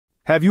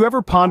Have you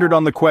ever pondered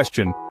on the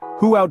question,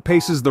 who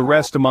outpaces the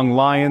rest among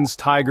lions,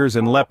 tigers,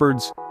 and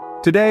leopards?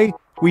 Today,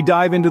 we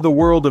dive into the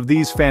world of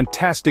these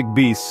fantastic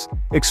beasts,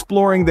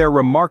 exploring their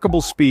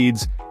remarkable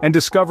speeds and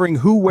discovering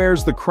who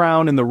wears the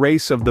crown in the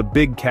race of the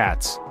big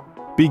cats.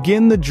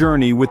 Begin the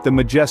journey with the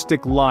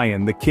majestic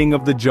lion, the king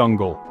of the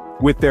jungle.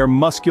 With their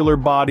muscular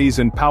bodies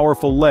and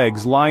powerful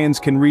legs,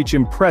 lions can reach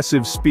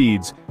impressive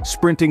speeds,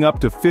 sprinting up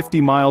to 50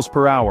 miles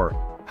per hour.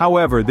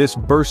 However, this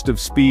burst of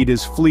speed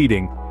is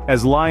fleeting,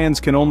 as lions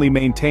can only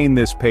maintain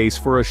this pace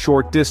for a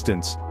short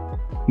distance.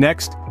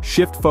 Next,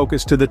 shift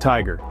focus to the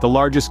tiger, the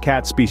largest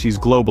cat species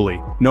globally,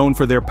 known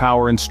for their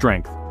power and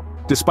strength.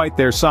 Despite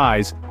their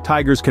size,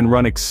 tigers can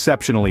run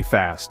exceptionally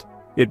fast.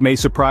 It may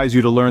surprise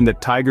you to learn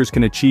that tigers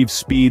can achieve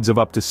speeds of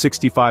up to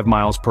 65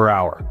 miles per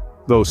hour.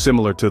 Though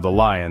similar to the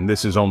lion,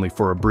 this is only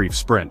for a brief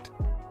sprint.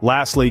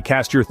 Lastly,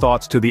 cast your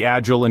thoughts to the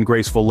agile and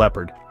graceful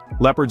leopard.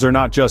 Leopards are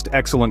not just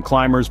excellent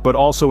climbers but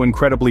also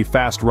incredibly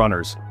fast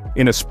runners.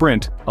 In a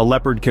sprint, a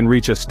leopard can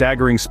reach a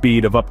staggering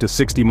speed of up to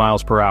 60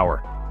 miles per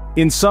hour.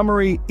 In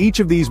summary, each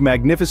of these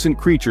magnificent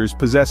creatures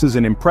possesses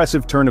an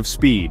impressive turn of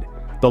speed.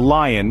 The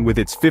lion with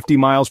its 50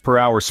 miles per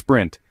hour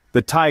sprint,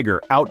 the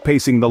tiger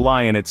outpacing the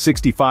lion at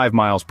 65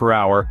 miles per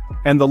hour,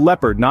 and the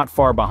leopard not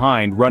far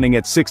behind running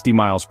at 60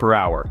 miles per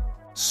hour.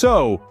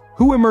 So,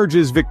 who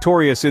emerges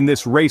victorious in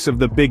this race of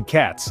the big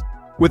cats?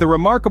 With a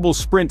remarkable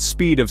sprint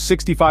speed of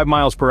 65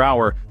 miles per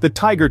hour, the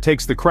tiger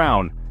takes the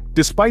crown.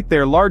 Despite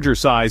their larger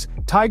size,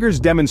 tigers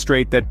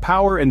demonstrate that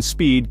power and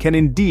speed can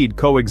indeed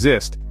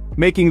coexist,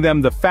 making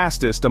them the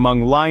fastest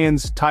among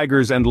lions,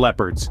 tigers, and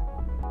leopards.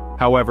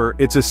 However,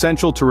 it's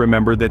essential to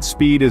remember that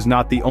speed is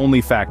not the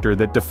only factor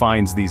that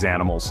defines these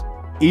animals.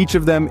 Each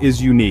of them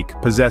is unique,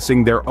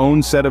 possessing their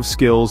own set of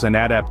skills and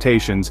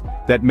adaptations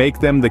that make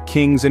them the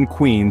kings and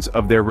queens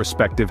of their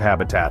respective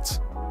habitats.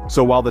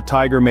 So while the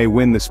tiger may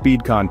win the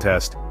speed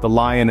contest, the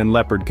lion and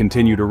leopard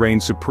continue to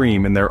reign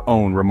supreme in their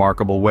own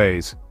remarkable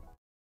ways.